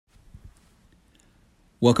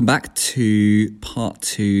Welcome back to part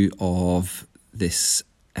 2 of this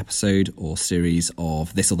episode or series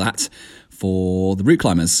of This or That for the route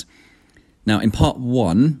climbers. Now, in part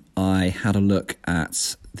 1, I had a look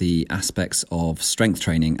at the aspects of strength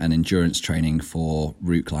training and endurance training for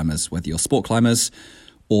route climbers, whether you're sport climbers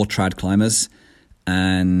or trad climbers.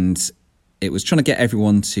 And it was trying to get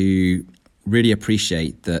everyone to really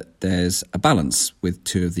appreciate that there's a balance with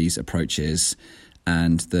two of these approaches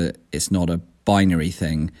and that it's not a binary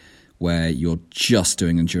thing where you're just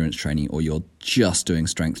doing endurance training or you're just doing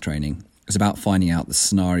strength training. It's about finding out the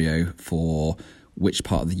scenario for which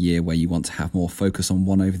part of the year where you want to have more focus on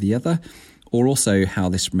one over the other, or also how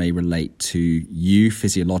this may relate to you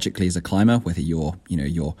physiologically as a climber, whether you're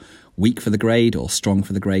weak for the grade or strong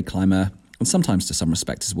for the grade climber, and sometimes to some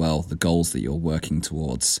respect as well, the goals that you're working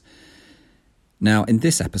towards. Now, in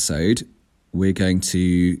this episode, we're going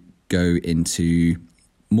to go into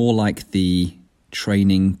more like the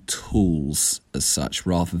training tools as such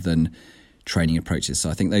rather than training approaches. So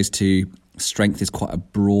I think those two, strength is quite a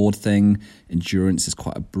broad thing, endurance is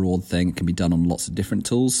quite a broad thing. It can be done on lots of different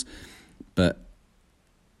tools. But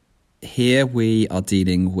here we are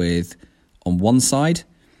dealing with, on one side,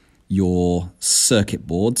 your circuit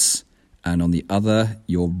boards, and on the other,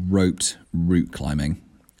 your roped route climbing.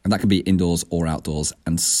 And that can be indoors or outdoors,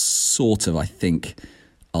 and sort of, I think,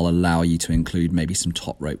 I'll allow you to include maybe some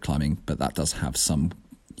top rope climbing, but that does have some,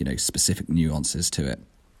 specific nuances to it.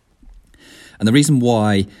 And the reason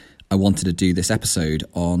why I wanted to do this episode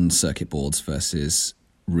on circuit boards versus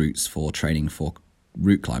routes for training for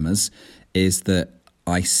route climbers is that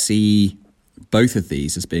I see both of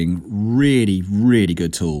these as being really, really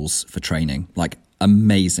good tools for training, like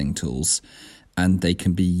amazing tools, and they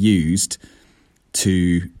can be used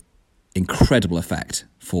to incredible effect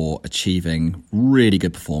for achieving really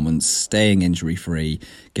good performance, staying injury-free,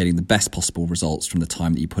 getting the best possible results from the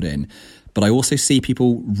time that you put in. But I also see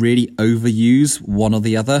people really overuse one or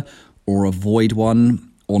the other, or avoid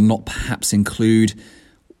one, or not perhaps include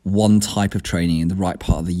one type of training in the right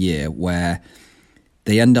part of the year, where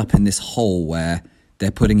they end up in this hole where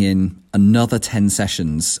they're putting in another 10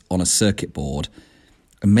 sessions on a circuit board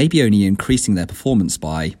and maybe only increasing their performance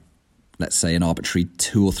by, let's say, an arbitrary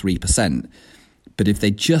 2 or 3%. But if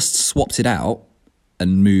they just swapped it out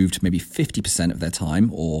and moved maybe 50% of their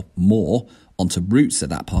time or more onto routes at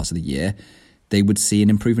that part of the year, they would see an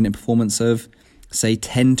improvement in performance of, say,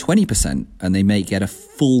 10, 20%, and they may get a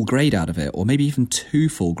full grade out of it, or maybe even 2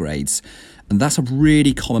 full grades. And that's a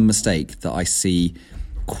really common mistake that I see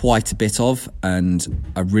quite a bit of,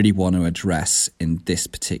 and I really want to address in this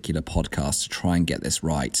particular podcast to try and get this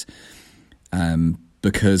right,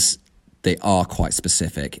 because they are quite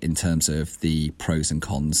specific in terms of the pros and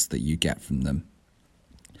cons that you get from them.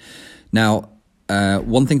 Now,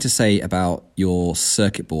 one thing to say about your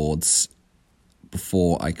circuit boards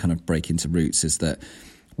before I kind of break into routes is that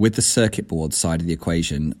with the circuit board side of the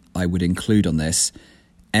equation, I would include on this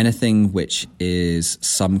anything which is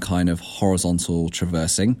some kind of horizontal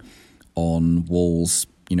traversing on walls,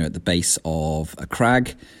 at the base of a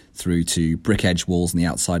crag, through to brick edge walls on the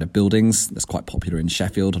outside of buildings. That's quite popular in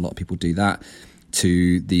Sheffield. A lot of people do that.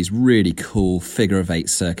 To these really cool figure of 8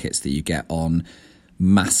 circuits that you get on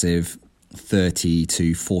massive 30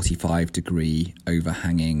 to 45 degree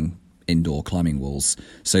overhanging indoor climbing walls.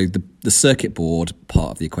 So the circuit board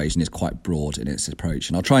part of the equation is quite broad in its approach.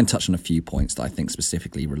 And I'll try and touch on a few points that I think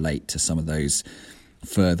specifically relate to some of those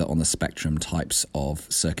further on the spectrum types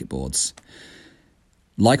of circuit boards.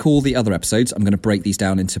 Like all the other episodes, I'm going to break these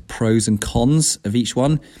down into pros and cons of each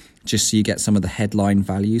one, just so you get some of the headline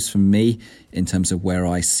values from me in terms of where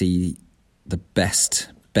I see the best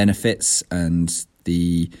benefits and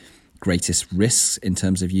the greatest risks in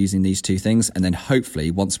terms of using these two things. And then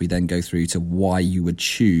hopefully, once we then go through to why you would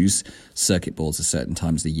choose circuit boards at certain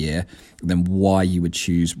times of the year, and then why you would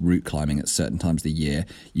choose route climbing at certain times of the year,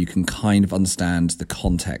 you can kind of understand the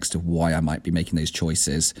context of why I might be making those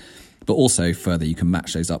choices. But also further, you can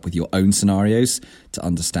match those up with your own scenarios to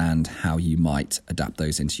understand how you might adapt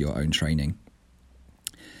those into your own training.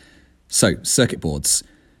 So, circuit boards.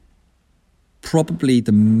 Probably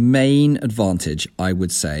the main advantage, I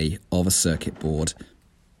would say, of a circuit board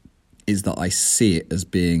is that I see it as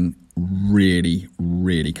being really,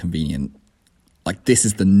 really convenient. Like, this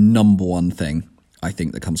is the number one thing I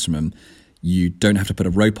think that comes from them. You don't have to put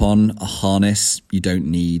a rope on, a harness. You don't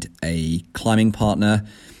need a climbing partner.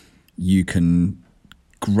 You can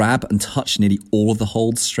grab and touch nearly all of the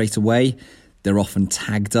holds straight away. They're often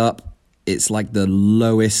tagged up. It's like the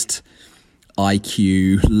lowest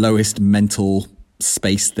IQ, lowest mental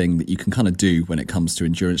space thing that you can kind of do when it comes to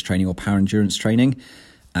endurance training or power endurance training.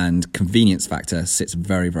 and convenience factor sits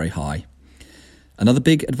very, very high. Another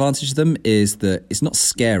big advantage of them is that it's not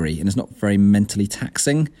scary and it's not very mentally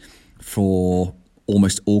taxing for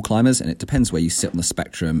almost all climbers, and it depends where you sit on the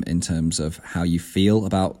spectrum in terms of how you feel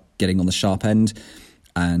about getting on the sharp end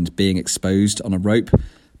and being exposed on a rope.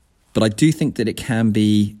 But I do think that it can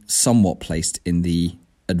be somewhat placed in the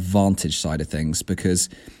advantage side of things, because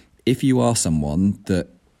if you are someone that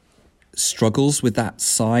struggles with that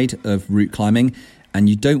side of route climbing and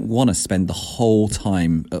you don't want to spend the whole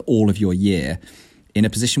time, all of your year, in a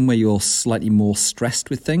position where you're slightly more stressed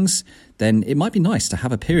with things, then it might be nice to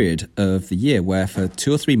have a period of the year where for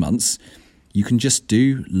 2 or 3 months you can just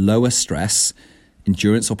do lower stress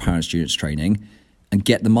endurance or para-endurance training and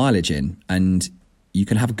get the mileage in, and you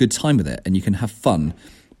can have a good time with it and you can have fun.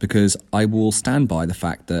 Because I will stand by the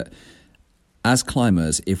fact that as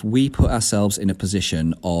climbers, if we put ourselves in a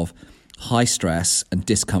position of high stress and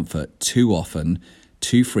discomfort too often,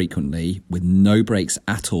 too frequently, with no breaks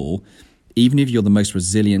at all, even if you're the most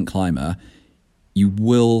resilient climber, you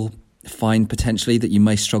will find potentially that you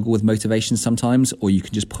may struggle with motivation sometimes, or you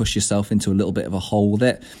can just push yourself into a little bit of a hole with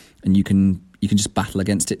it, and you can just battle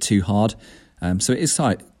against it too hard. So it is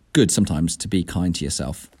good sometimes to be kind to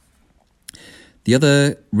yourself. The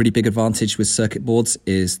other really big advantage with circuit boards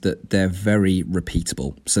is that they're very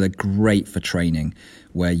repeatable. So they're great for training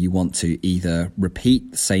where you want to either repeat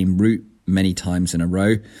the same route many times in a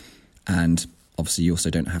row, and obviously you also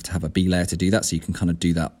don't have to have a belayer to do that, so you can kind of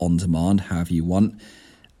do that on demand however you want.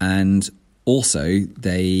 And also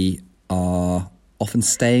they are often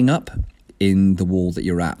staying up in the wall that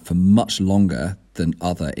you're at for much longer than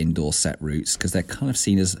other indoor set routes, because they're kind of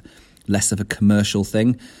seen as less of a commercial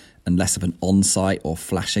thing and less of an on-site or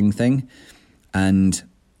flashing thing. And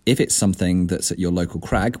if it's something that's at your local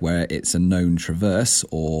crag where it's a known traverse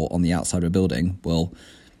or on the outside of a building, well,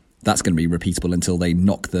 that's going to be repeatable until they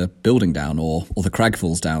knock the building down or the crag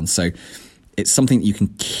falls down. So it's something that you can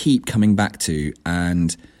keep coming back to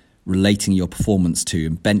and relating your performance to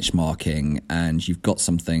and benchmarking, and you've got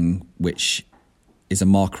something which is a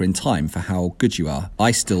marker in time for how good you are.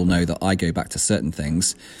 I still know that I go back to certain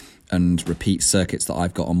things and repeat circuits that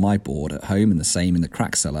I've got on my board at home, and the same in the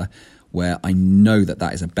crack cellar, where I know that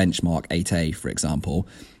that is a benchmark 8A, for example,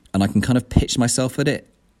 and I can kind of pitch myself at it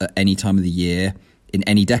at any time of the year in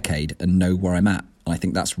any decade and know where I'm at. And I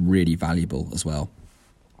think that's really valuable as well.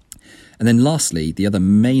 And then lastly, the other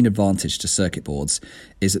main advantage to circuit boards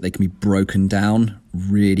is that they can be broken down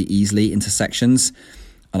really easily into sections.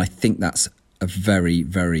 And I think that's a very,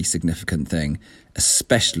 very significant thing,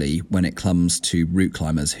 especially when it comes to route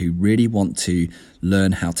climbers who really want to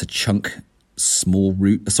learn how to chunk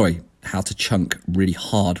how to chunk really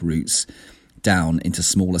hard routes down into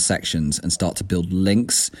smaller sections and start to build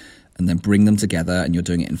links and then bring them together, and you're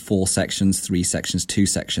doing it in 4 sections, 3 sections, 2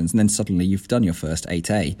 sections, and then suddenly you've done your first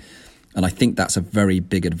 8A. And I think that's a very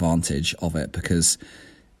big advantage of it, because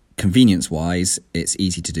convenience-wise, it's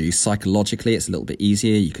easy to do. Psychologically, it's a little bit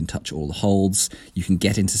easier. You can touch all the holds. You can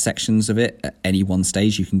get into sections of it at any one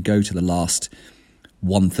stage. You can go to the last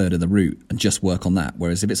 1/3 of the route and just work on that.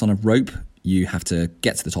 Whereas if it's on a rope, you have to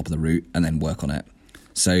get to the top of the route and then work on it.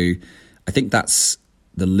 So I think that's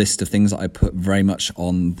the list of things that I put very much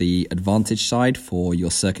on the advantage side for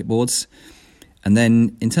your circuit boards. And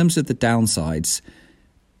then in terms of the downsides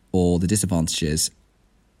or the disadvantages,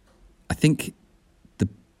 I think the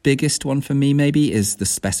biggest one for me maybe is the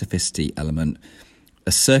specificity element.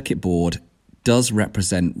 A circuit board does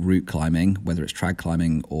represent route climbing, whether it's trad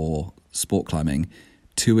climbing or sport climbing,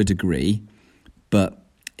 to a degree, but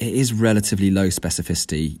it is relatively low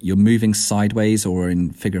specificity. You're moving sideways or in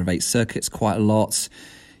figure of 8 circuits quite a lot.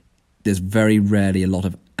 There's very rarely a lot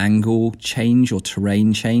of angle change or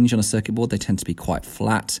terrain change on a circuit board. They tend to be quite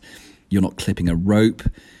flat. You're not clipping a rope.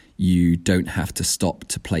 You don't have to stop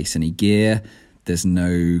to place any gear. There's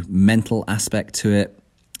no mental aspect to it.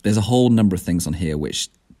 There's a whole number of things on here which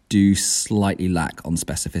do slightly lack on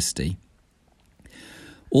specificity.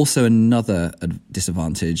 Also, another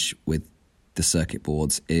disadvantage with the circuit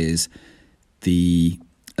boards is the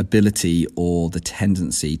ability or the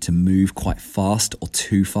tendency to move quite fast or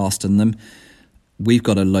too fast on them. We've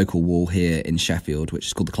got a local wall here in Sheffield, which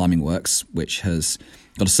is called the Climbing Works, which has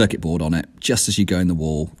got a circuit board on it just as you go in the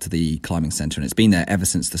wall to the climbing centre. And it's been there ever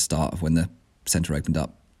since the start of when the centre opened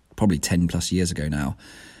up, probably 10 plus years ago now.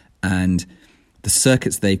 And the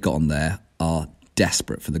circuits they've got on there are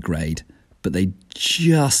desperate for the grade, but they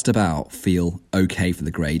just about feel okay for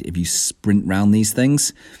the grade if you sprint round these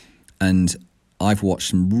things. And I've watched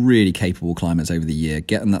some really capable climbers over the year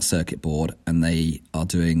get on that circuit board and they are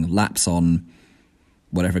doing laps on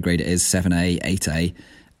whatever grade it is, 7A, 8A,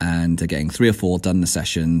 and they're getting 3 or 4 done in a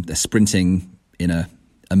session. They're sprinting in a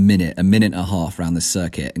minute and a half around this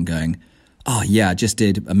circuit and going, oh yeah, I just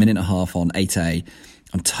did a minute and a half on 8A.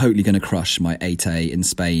 I'm totally going to crush my 8A in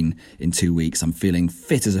Spain in 2 weeks. I'm feeling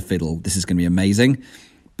fit as a fiddle. This is going to be amazing.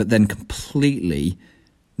 But then completely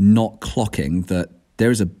not clocking that there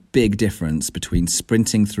is a big difference between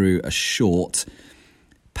sprinting through a short,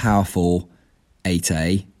 powerful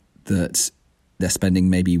 8A that they're spending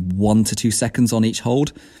maybe 1 to 2 seconds on each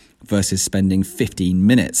hold versus spending 15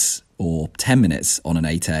 minutes or 10 minutes on an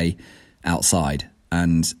 8A outside.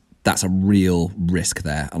 And that's a real risk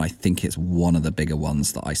there. And I think it's one of the bigger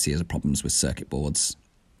ones that I see as problems with circuit boards.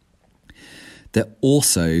 They're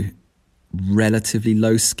also relatively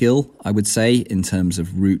low skill, I would say, in terms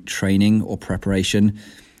of route training or preparation.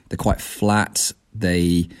 They're quite flat.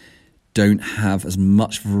 They don't have as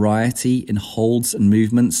much variety in holds and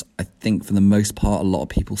movements. I think for the most part, a lot of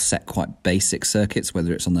people set quite basic circuits,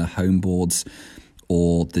 whether it's on their home boards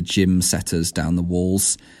or the gym setters down the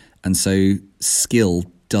walls. And so skill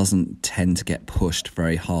doesn't tend to get pushed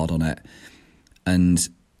very hard on it. And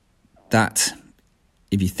that,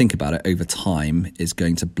 if you think about it over time, is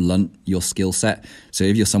going to blunt your skill set. So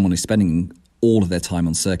if you're someone who's spending all of their time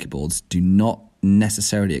on circuit boards, do not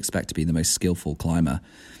necessarily expect to be the most skillful climber,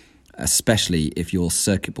 especially if your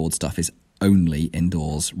circuit board stuff is only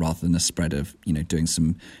indoors rather than a spread of, doing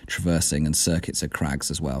some traversing and circuits at crags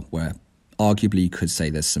as well, where arguably you could say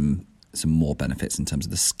there's some more benefits in terms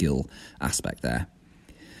of the skill aspect there.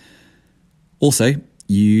 Also,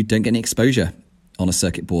 you don't get any exposure on a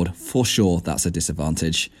circuit board. For sure, that's a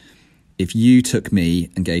disadvantage. If you took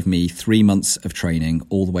me and gave me 3 months of training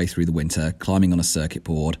all the way through the winter, climbing on a circuit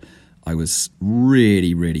board, I was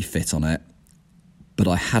really, really fit on it, but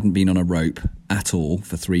I hadn't been on a rope at all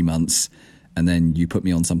for 3 months, and then you put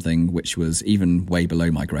me on something which was even way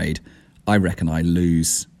below my grade, I reckon I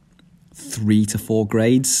lose 3 to 4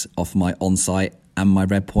 grades off my on-site and my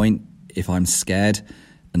red point if I'm scared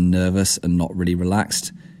and nervous and not really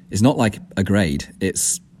relaxed. It's not like a grade,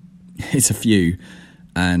 it's a few.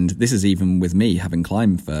 And this is even with me having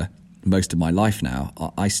climbed for most of my life now.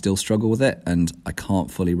 I still struggle with it and I can't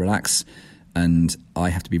fully relax. And I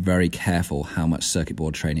have to be very careful how much circuit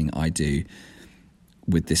board training I do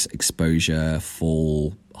with this exposure,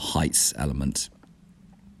 fall, heights element.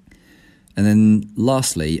 And then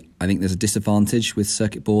lastly, I think there's a disadvantage with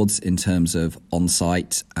circuit boards in terms of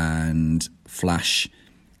on-site and flash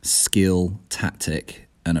skill, tactic,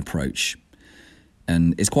 and approach.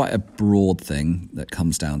 And it's quite a broad thing that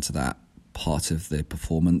comes down to that part of the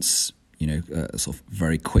performance, sort of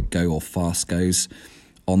very quick go or fast goes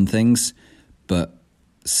on things. But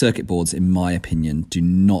circuit boards, in my opinion, do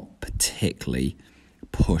not particularly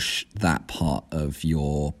push that part of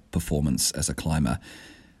your performance as a climber.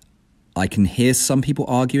 I can hear some people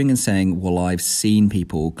arguing and saying, well, I've seen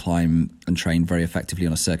people climb and train very effectively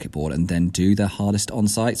on a circuit board and then do their hardest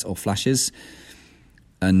on-sites or flashes.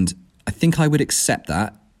 And I think I would accept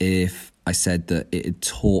that if I said that it had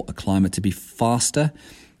taught a climber to be faster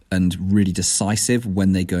and really decisive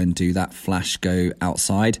when they go and do that flash go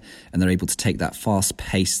outside, and they're able to take that fast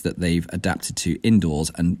pace that they've adapted to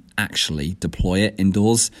indoors and actually deploy it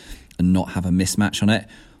indoors and not have a mismatch on it.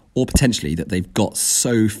 Or potentially that they've got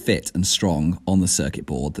so fit and strong on the circuit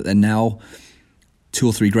board that they're now 2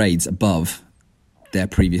 or 3 grades above their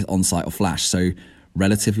previous on-site or flash. So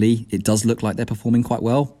relatively, it does look like they're performing quite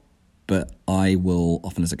well, but I will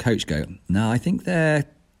often as a coach go, no, I think their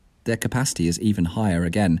capacity is even higher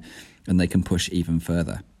again, and they can push even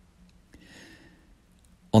further.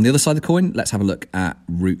 On the other side of the coin, let's have a look at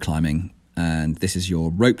route climbing. And this is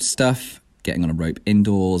your rope stuff, getting on a rope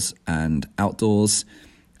indoors and outdoors,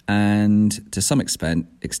 and to some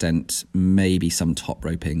extent, maybe some top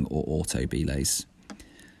roping or auto belays.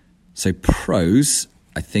 So pros,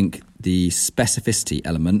 I think the specificity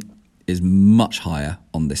element is much higher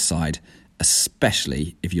on this side,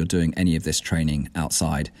 especially if you're doing any of this training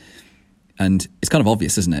outside. And it's kind of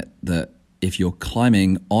obvious, isn't it, that if you're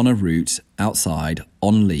climbing on a route outside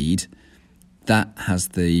on lead, that has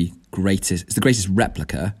it's the greatest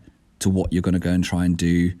replica to what you're going to go and try and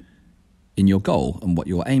do in your goal and what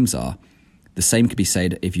your aims are. The same could be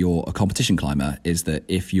said if you're a competition climber, is that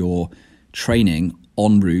if you're training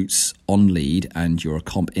on routes, on lead, and you're a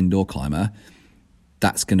comp indoor climber,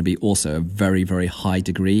 that's going to be also a very, very high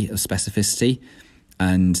degree of specificity.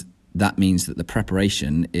 And that means that the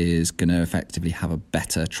preparation is going to effectively have a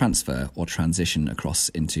better transfer or transition across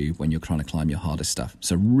into when you're trying to climb your hardest stuff.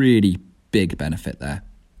 So really big benefit there.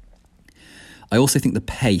 I also think the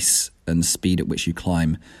pace and speed at which you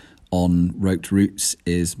climb on roped routes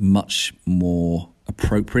is much more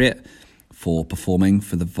appropriate for performing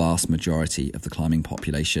for the vast majority of the climbing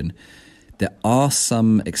population. There are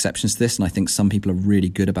some exceptions to this, and I think some people are really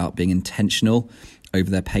good about being intentional over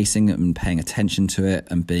their pacing and paying attention to it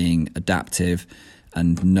and being adaptive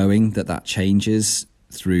and knowing that that changes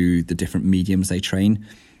through the different mediums they train.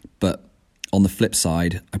 But on the flip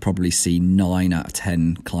side, I probably see 9 out of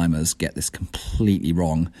 10 climbers get this completely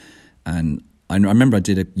wrong. And I remember I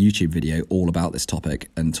did a YouTube video all about this topic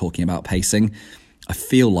and talking about pacing. I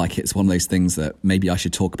feel like it's one of those things that maybe I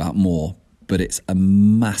should talk about more, but it's a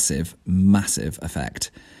massive, massive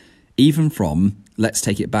effect. Even from, let's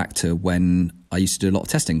take it back to when I used to do a lot of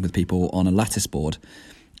testing with people on a lattice board,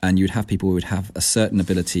 and you'd have people who would have a certain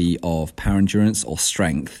ability of power endurance or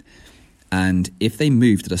strength, and if they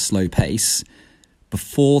moved at a slow pace,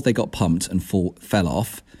 before they got pumped and fell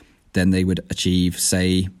off, then they would achieve,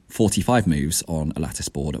 say, 45 moves on a lattice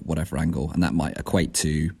board at whatever angle, and that might equate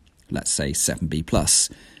to, let's say, 7B+.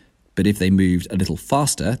 But if they moved a little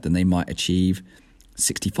faster, then they might achieve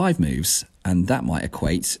 65 moves, and that might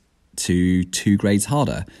equate to 2 grades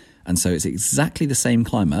harder. And so it's exactly the same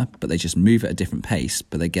climber, but they just move at a different pace,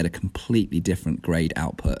 but they get a completely different grade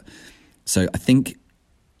output. So I think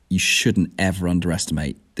you shouldn't ever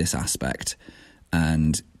underestimate this aspect,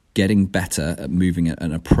 and getting better at moving at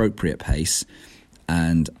an appropriate pace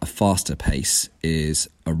and a faster pace is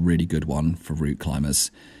a really good one for route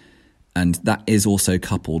climbers. And that is also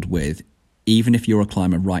coupled with, even if you're a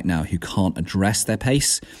climber right now who can't address their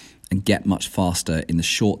pace and get much faster in the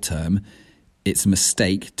short term, it's a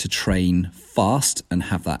mistake to train fast and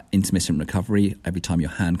have that intermittent recovery every time your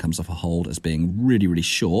hand comes off a hold as being really, really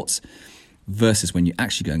short, versus when you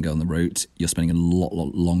actually go and go on the route, you're spending a lot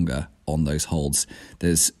longer on those holds.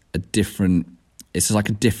 There's it's like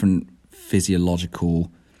a different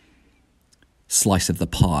physiological slice of the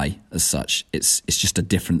pie as such. It's just a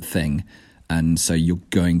different thing. And so you're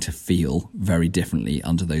going to feel very differently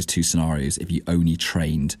under those two scenarios if you only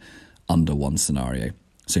trained under one scenario.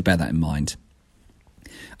 So bear that in mind.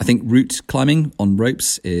 I think route climbing on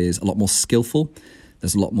ropes is a lot more skillful.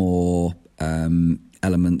 There's a lot more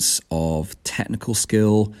elements of technical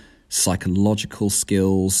skill, psychological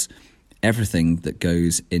skills, everything that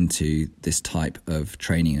goes into this type of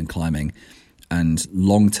training and climbing. And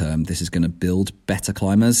long term, this is going to build better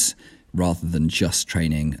climbers rather than just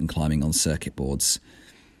training and climbing on circuit boards.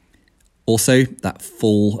 Also, that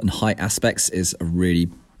fall and height aspects is a really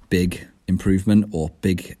big improvement or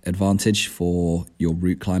big advantage for your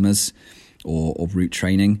route climbers or route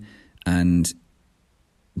training. And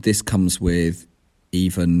this comes with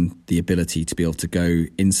even the ability to be able to go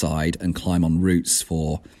inside and climb on routes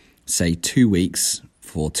for, say, 2 weeks,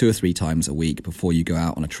 for 2 or 3 times a week before you go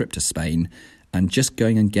out on a trip to Spain, and just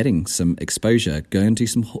going and getting some exposure, go and do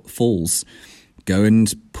some falls, go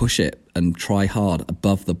and push it and try hard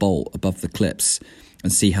above the bolt, above the clips,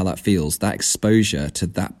 and see how that feels. That exposure to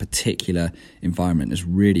that particular environment is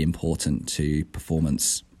really important to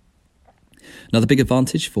performance. Another big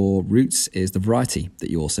advantage for routes is the variety that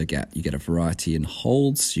you also get. You get a variety in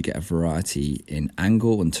holds, you get a variety in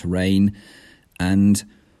angle and terrain, and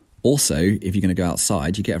also, if you're going to go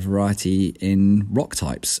outside, you get a variety in rock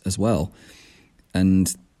types as well.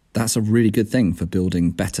 And that's a really good thing for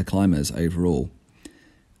building better climbers overall.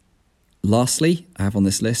 Lastly, I have on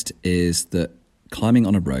this list is that climbing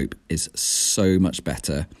on a rope is so much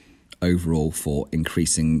better overall for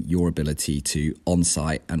increasing your ability to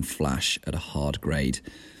on-site and flash at a hard grade,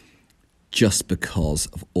 just because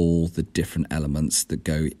of all the different elements that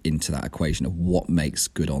go into that equation of what makes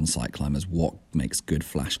good on-site climbers, what makes good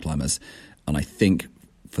flash climbers. And I think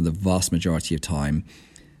for the vast majority of time,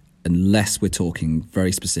 unless we're talking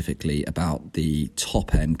very specifically about the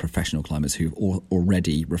top-end professional climbers who've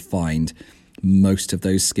already refined most of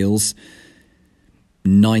those skills,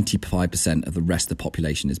 95% of the rest of the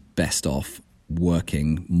population is best off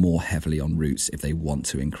working more heavily on routes if they want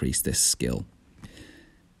to increase this skill.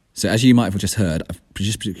 So as you might have just heard, I've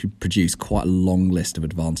just produced quite a long list of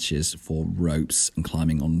advantages for ropes and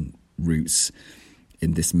climbing on routes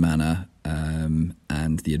in this manner,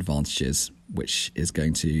 and the advantages, which is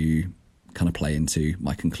going to kind of play into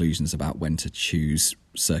my conclusions about when to choose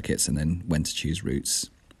circuits and then when to choose routes.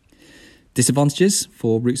 Disadvantages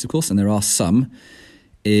for routes, of course, and there are some,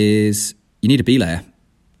 is you need a belayer.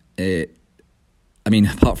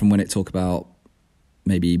 Apart from when it talk about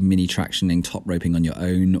maybe mini tractioning, top roping on your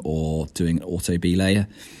own, or doing an auto belayer,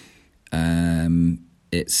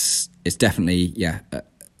 it's definitely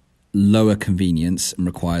lower convenience and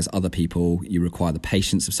requires other people. You require the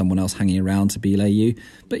patience of someone else hanging around to belay you,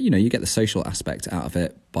 but you get the social aspect out of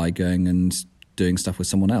it by going and doing stuff with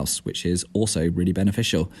someone else, which is also really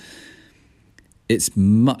beneficial. It's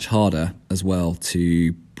much harder as well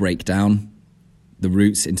to break down the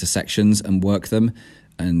routes into sections and work them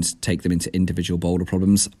and take them into individual boulder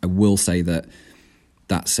problems. I will say that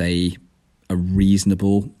that's a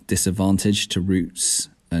reasonable disadvantage to routes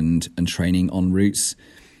and training on routes.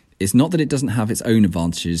 It's not that it doesn't have its own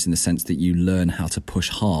advantages in the sense that you learn how to push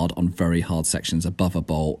hard on very hard sections above a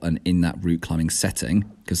bolt and in that route climbing setting,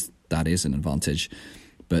 because that is an advantage.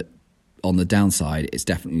 But on the downside, it's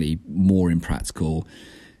definitely more impractical,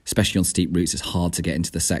 especially on steep routes. It's hard to get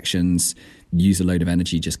into the sections, use a load of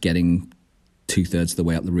energy just getting 2/3 of the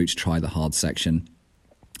way up the route to try the hard section.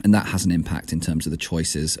 And that has an impact in terms of the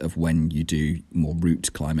choices of when you do more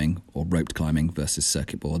route climbing or roped climbing versus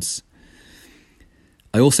circuit boards.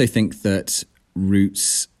 I also think that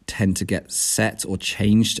routes tend to get set or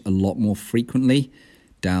changed a lot more frequently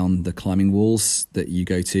down the climbing walls that you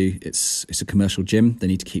go to. It's a commercial gym. They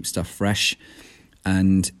need to keep stuff fresh.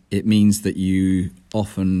 And it means that you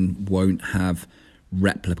often won't have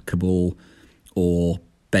replicable or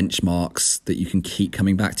benchmarks that you can keep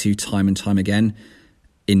coming back to time and time again,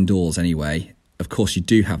 indoors anyway. Of course, you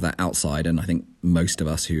do have that outside, and I think most of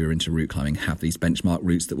us who are into route climbing have these benchmark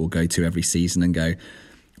routes that we'll go to every season and go,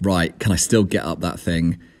 right, can I still get up that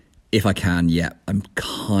thing? If I can, yeah, I'm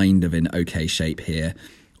kind of in okay shape here.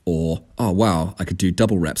 Or, oh, wow, I could do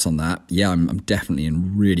double reps on that. Yeah, I'm definitely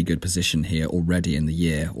in really good position here already in the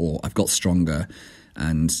year, or I've got stronger,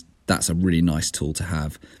 and that's a really nice tool to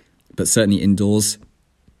have. But certainly indoors,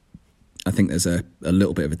 I think there's a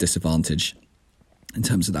little bit of a disadvantage in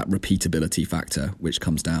terms of that repeatability factor, which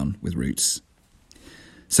comes down with routes.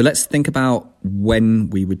 So let's think about when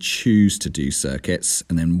we would choose to do circuits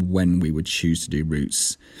and then when we would choose to do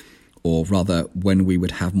routes, or rather when we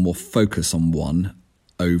would have more focus on one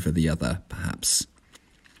over the other, perhaps.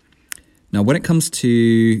 Now, when it comes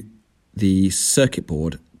to the circuit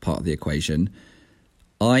board part of the equation,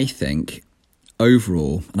 I think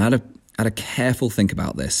overall, and I had a careful think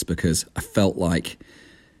about this because I felt like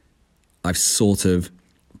I've sort of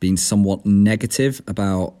been somewhat negative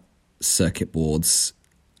about circuit boards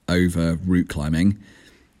over route climbing,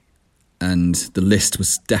 and the list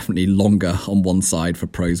was definitely longer on one side for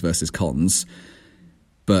pros versus cons.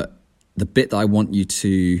 But the bit that I want you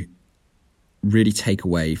to really take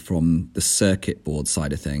away from the circuit board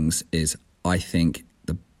side of things is, I think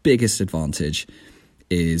the biggest advantage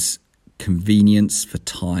is convenience for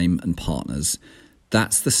time and partners.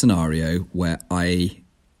 That's the scenario where I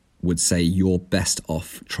would say you're best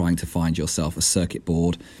off trying to find yourself a circuit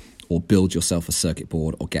board or build yourself a circuit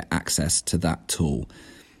board or get access to that tool.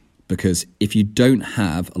 Because if you don't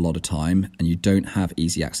have a lot of time and you don't have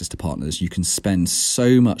easy access to partners, you can spend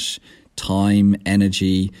so much time,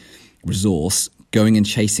 energy, resource going and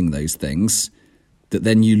chasing those things that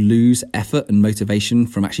then you lose effort and motivation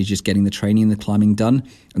from actually just getting the training and the climbing done.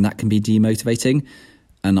 And that can be demotivating.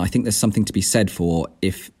 And I think there's something to be said for,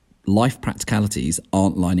 if life practicalities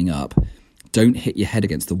aren't lining up, don't hit your head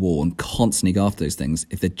against the wall and constantly go after those things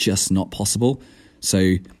if they're just not possible.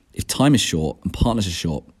 So if time is short and partners are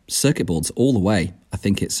short, circuit boards all the way. I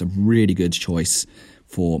think it's a really good choice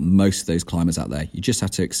for most of those climbers out there. You just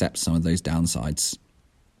have to accept some of those downsides.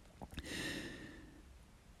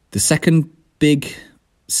 The second big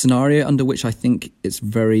scenario under which I think it's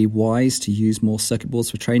very wise to use more circuit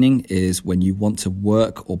boards for training is when you want to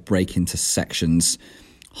work or break into sections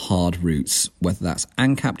hard routes, whether that's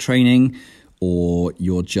ANCAP training or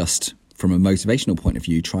you're just, from a motivational point of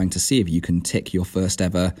view, trying to see if you can tick your first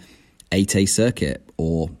ever 8A circuit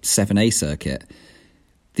or 7A circuit.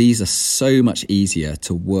 These are so much easier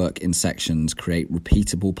to work in sections, create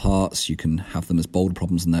repeatable parts. You can have them as boulder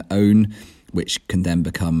problems on their own, which can then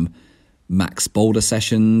become max boulder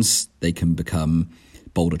sessions. They can become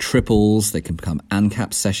boulder triples. They can become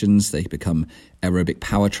ANCAP sessions. They become aerobic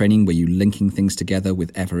power training where you're linking things together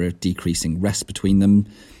with ever decreasing rest between them.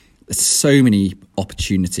 There's so many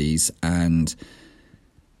opportunities and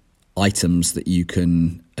items that you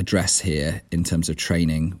can address here in terms of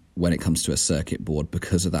training when it comes to a circuit board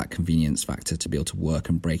because of that convenience factor to be able to work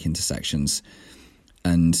and break into sections.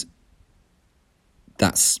 And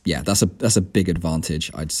that's a big advantage,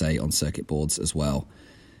 I'd say, on circuit boards as well.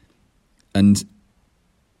 And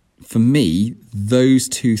for me, those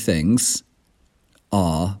two things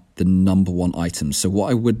are the number one items. So what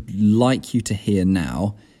I would like you to hear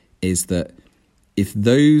now is that if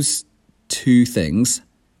those two things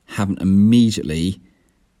haven't immediately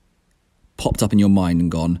popped up in your mind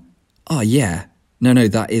and gone, oh yeah, no,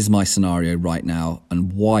 that is my scenario right now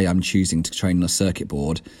and why I'm choosing to train on a circuit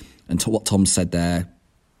board, and to what Tom said there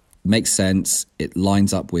makes sense, it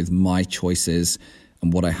lines up with my choices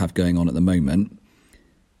and what I have going on at the moment,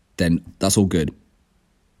 then that's all good.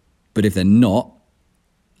 But if they're not,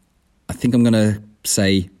 I think I'm going to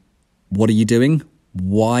say, what are you doing?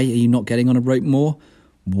 Why are you not getting on a rope more?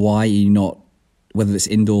 Why are you not, whether it's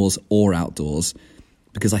indoors or outdoors?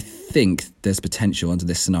 Because I think there's potential under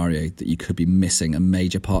this scenario that you could be missing a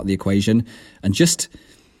major part of the equation and just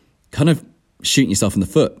kind of shooting yourself in the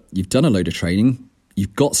foot. You've done a load of training.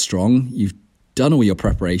 You've got strong. You've done all your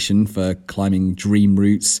preparation for climbing dream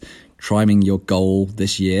routes, climbing your goal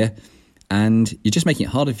this year, and you're just making it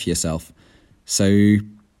harder for yourself. So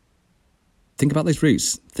think about those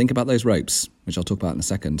routes. Think about those ropes, which I'll talk about in a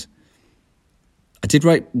second. I did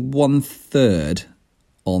write 1/3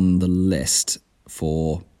 on the list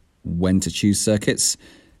for when to choose circuits,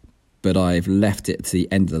 but I've left it to the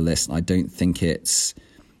end of the list. I don't think it's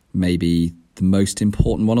maybe the most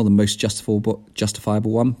important one or the most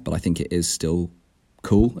justifiable one, but I think it is still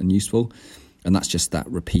cool and useful. And that's just that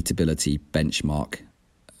repeatability benchmark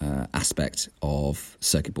aspect of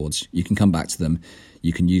circuit boards. You can come back to them.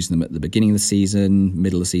 You can use them at the beginning of the season,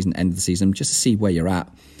 middle of the season, end of the season, just to see where you're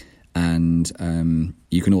at. And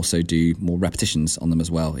you can also do more repetitions on them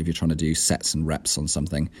as well if you're trying to do sets and reps on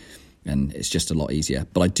something. And it's just a lot easier.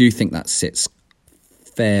 But I do think that sits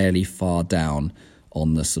fairly far down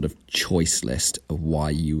on the sort of choice list of why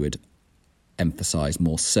you would emphasize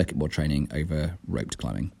more circuit board training over roped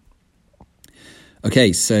climbing.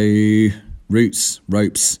 Okay, so routes,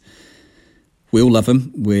 ropes. We all love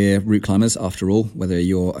them. We're route climbers after all, whether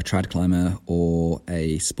you're a trad climber or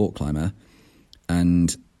a sport climber.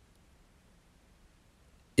 And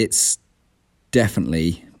it's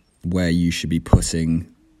definitely where you should be putting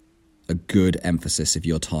a good emphasis of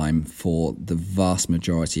your time for the vast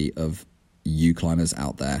majority of you climbers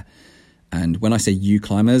out there. And when I say you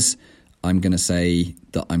climbers, I'm going to say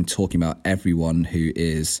that I'm talking about everyone who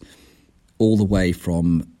is all the way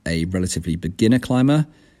from a relatively beginner climber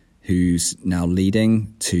who's now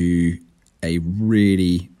leading to a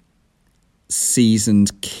really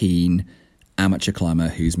seasoned, keen amateur climber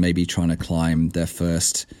who's maybe trying to climb their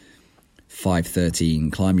first 513,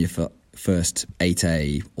 climb your first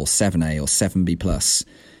 8A or 7A or 7B plus,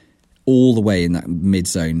 all the way in that mid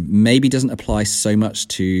zone. Maybe doesn't apply so much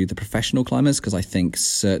to the professional climbers because I think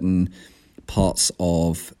certain parts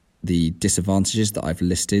of the disadvantages that I've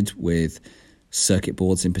listed with circuit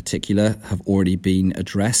boards in particular have already been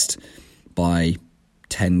addressed by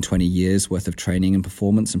 10, 20 years worth of training and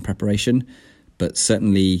performance and preparation. But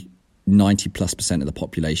certainly 90+% of the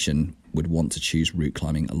population would want to choose route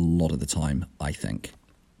climbing a lot of the time, I think,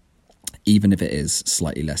 even if it is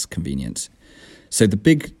slightly less convenient. So the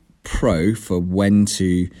big pro for when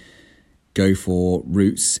to go for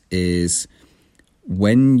routes is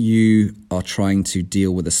when you are trying to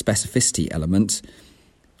deal with a specificity element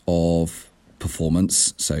of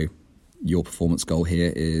performance. So your performance goal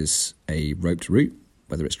here is a roped route,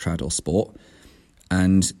 whether it's trad or sport.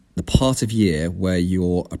 And the part of year where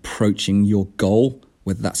you're approaching your goal,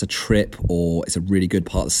 whether that's a trip or it's a really good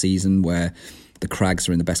part of the season where the crags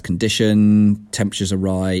are in the best condition, temperatures are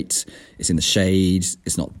right, it's in the shade,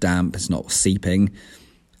 it's not damp, it's not seeping,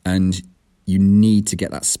 and you need to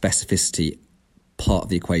get that specificity part of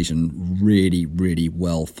the equation really, really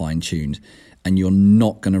well fine-tuned. And you're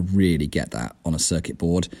not going to really get that on a circuit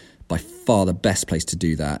board. By far the best place to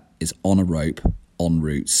do that is on a rope, on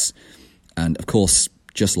routes. And of course,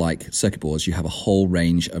 just like circuit boards, you have a whole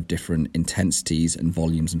range of different intensities and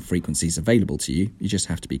volumes and frequencies available to you. You just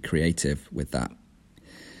have to be creative with that.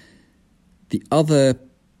 The other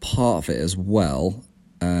part of it as well,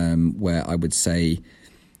 where I would say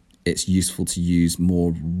it's useful to use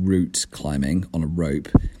more route climbing on a rope,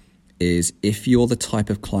 is if you're the type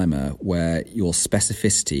of climber where your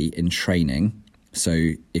specificity in training,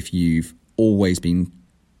 so if you've always been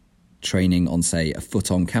training on, say, a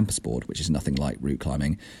foot-on campus board, which is nothing like route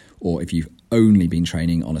climbing, or if you've only been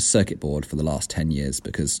training on a circuit board for the last 10 years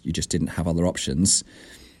because you just didn't have other options,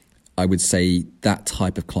 I would say that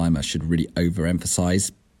type of climber should really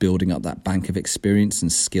overemphasize building up that bank of experience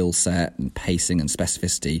and skill set and pacing and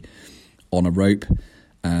specificity on a rope.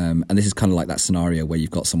 And this is kind of like that scenario where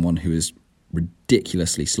you've got someone who is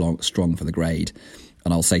ridiculously strong for the grade.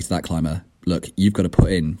 And I'll say to that climber, look, you've got to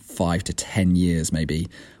put in 5 to 10 years maybe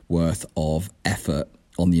worth of effort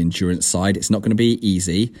on the endurance side. It's not going to be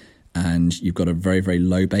easy, and you've got a very, very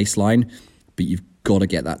low baseline, but you've got to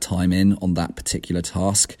get that time in on that particular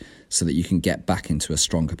task so that you can get back into a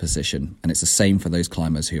stronger position. And it's the same for those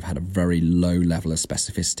climbers who've had a very low level of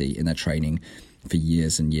specificity in their training for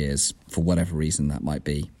years and years, for whatever reason that might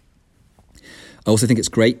be. I also think it's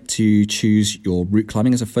great to choose your route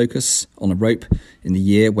climbing as a focus on a rope in the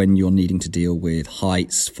year when you're needing to deal with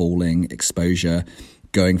heights, falling, exposure,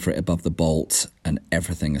 going for it above the bolt and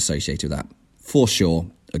everything associated with that. For sure,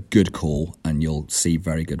 a good call, and you'll see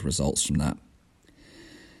very good results from that.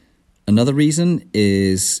 Another reason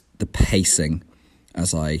is the pacing,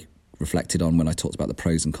 as I reflected on when I talked about the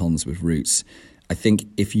pros and cons with routes. I think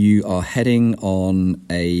if you are heading on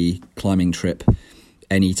a climbing trip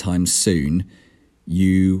anytime soon,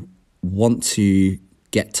 you want to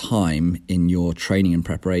get time in your training and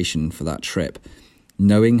preparation for that trip,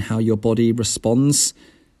 knowing how your body responds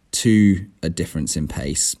to a difference in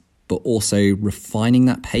pace, but also refining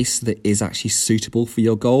that pace that is actually suitable for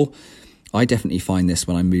your goal. I definitely find this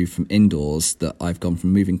when I move from indoors, that I've gone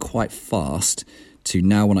from moving quite fast to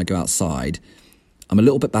now when I go outside, I'm a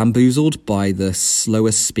little bit bamboozled by the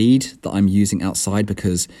slower speed that I'm using outside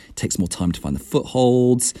because it takes more time to find the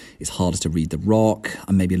footholds, it's harder to read the rock,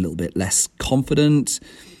 I'm maybe a little bit less confident,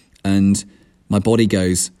 and my body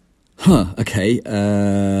goes, okay,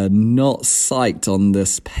 not psyched on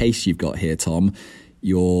this pace you've got here, Tom.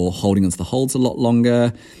 You're holding onto the holds a lot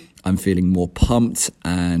longer, I'm feeling more pumped,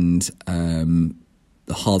 and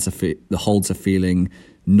the holds are feeling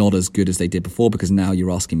not as good as they did before, because now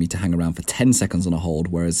you're asking me to hang around for 10 seconds on a hold,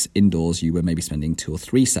 whereas indoors you were maybe spending 2 or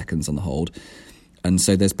 3 seconds on the hold. And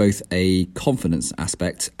so there's both a confidence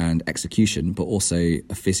aspect and execution, but also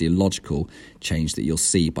a physiological change that you'll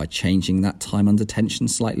see by changing that time under tension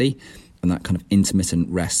slightly, and that kind of intermittent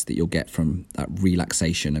rest that you'll get from that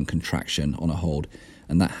relaxation and contraction on a hold.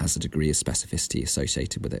 And that has a degree of specificity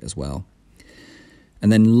associated with it as well.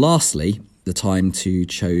 And then lastly, the time to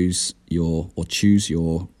choose your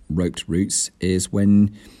roped routes is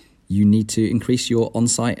when you need to increase your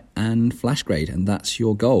on-site and flash grade, and that's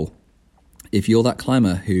your goal. If you're that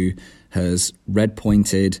climber who has red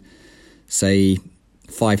pointed, say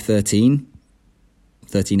 513,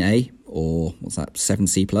 13A, or what's that,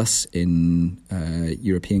 7C plus in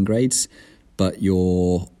European grades, but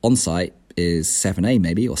your on-site is 7A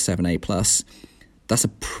maybe, or 7A plus, that's a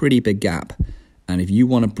pretty big gap. And if you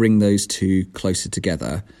want to bring those two closer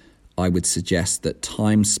together, I would suggest that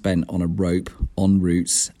time spent on a rope, on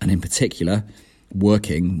routes, and in particular,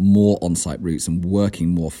 working more on-site routes and working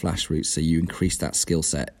more flash routes so you increase that skill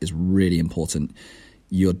set is really important.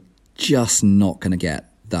 You're just not going to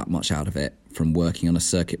get that much out of it from working on a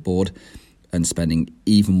circuit board and spending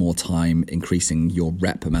even more time increasing your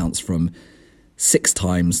rep amounts from 6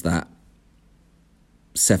 times that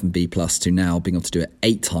 7B plus to now being able to do it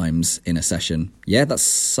 8 times in a session. Yeah, that's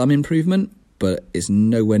some improvement, but it's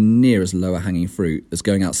nowhere near as lower hanging fruit as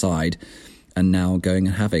going outside and now going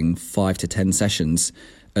and having 5 to 10 sessions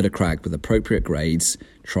at a crag with appropriate grades,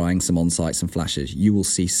 trying some on-sites and flashes. You will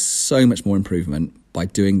see so much more improvement by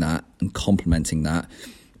doing that and complementing that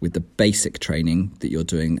with the basic training that you're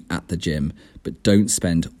doing at the gym. But don't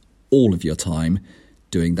spend all of your time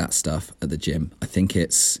doing that stuff at the gym. I think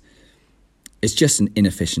it's just an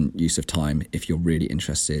inefficient use of time if you're really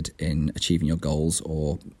interested in achieving your goals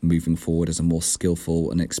or moving forward as a more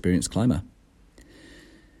skillful and experienced climber.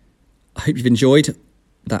 I hope you've enjoyed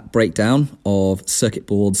that breakdown of circuit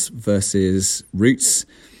boards versus routes.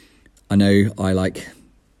 I know I like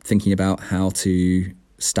thinking about how to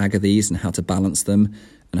stagger these and how to balance them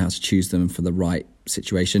and how to choose them for the right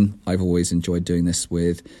situation. I've always enjoyed doing this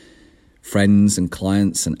with friends and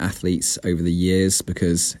clients and athletes over the years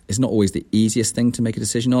because it's not always the easiest thing to make a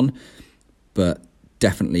decision on, but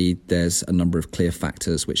definitely there's a number of clear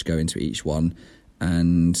factors which go into each one.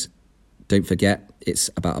 And don't forget, it's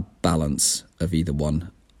about a balance of either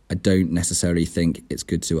one. I don't necessarily think it's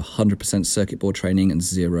good to do 100% circuit board training and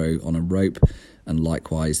 0 on a rope, and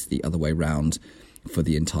likewise the other way round for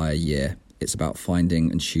the entire year. It's about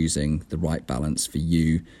finding and choosing the right balance for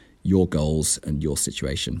you, your goals and your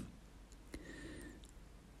situation.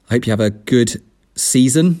 I hope you have a good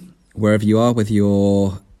season wherever you are with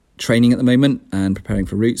your training at the moment and preparing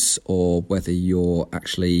for routes, or whether you're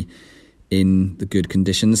actually in the good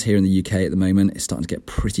conditions. Here in the UK at the moment, it's starting to get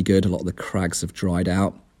pretty good. A lot of the crags have dried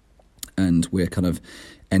out and we're kind of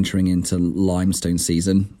entering into limestone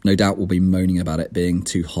season. No doubt we'll be moaning about it being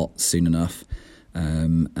too hot soon enough.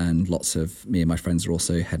 And lots of me and my friends are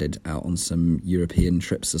also headed out on some European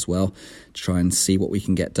trips as well to try and see what we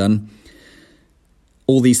can get done.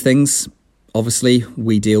 All these things, obviously,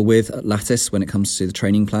 we deal with at Lattice when it comes to the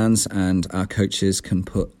training plans, and our coaches can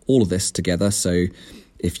put all of this together. So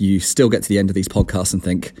if you still get to the end of these podcasts and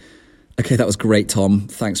think, okay, that was great, Tom,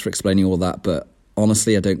 thanks for explaining all that, but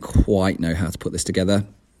honestly, I don't quite know how to put this together,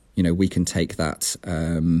 you know, we can take that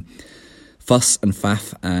fuss and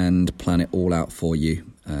faff and plan it all out for you.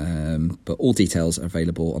 But all details are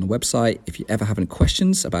available on the website. If you ever have any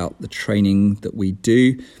questions about the training that we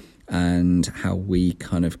do, and how we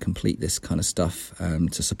kind of complete this kind of stuff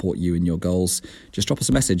to support you in your goals, just drop us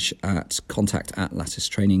a message at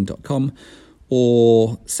contact@latticetraining.com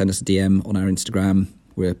or send us a DM on our Instagram.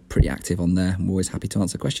 We're pretty active on there and we're always happy to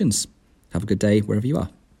answer questions. Have a good day wherever you are.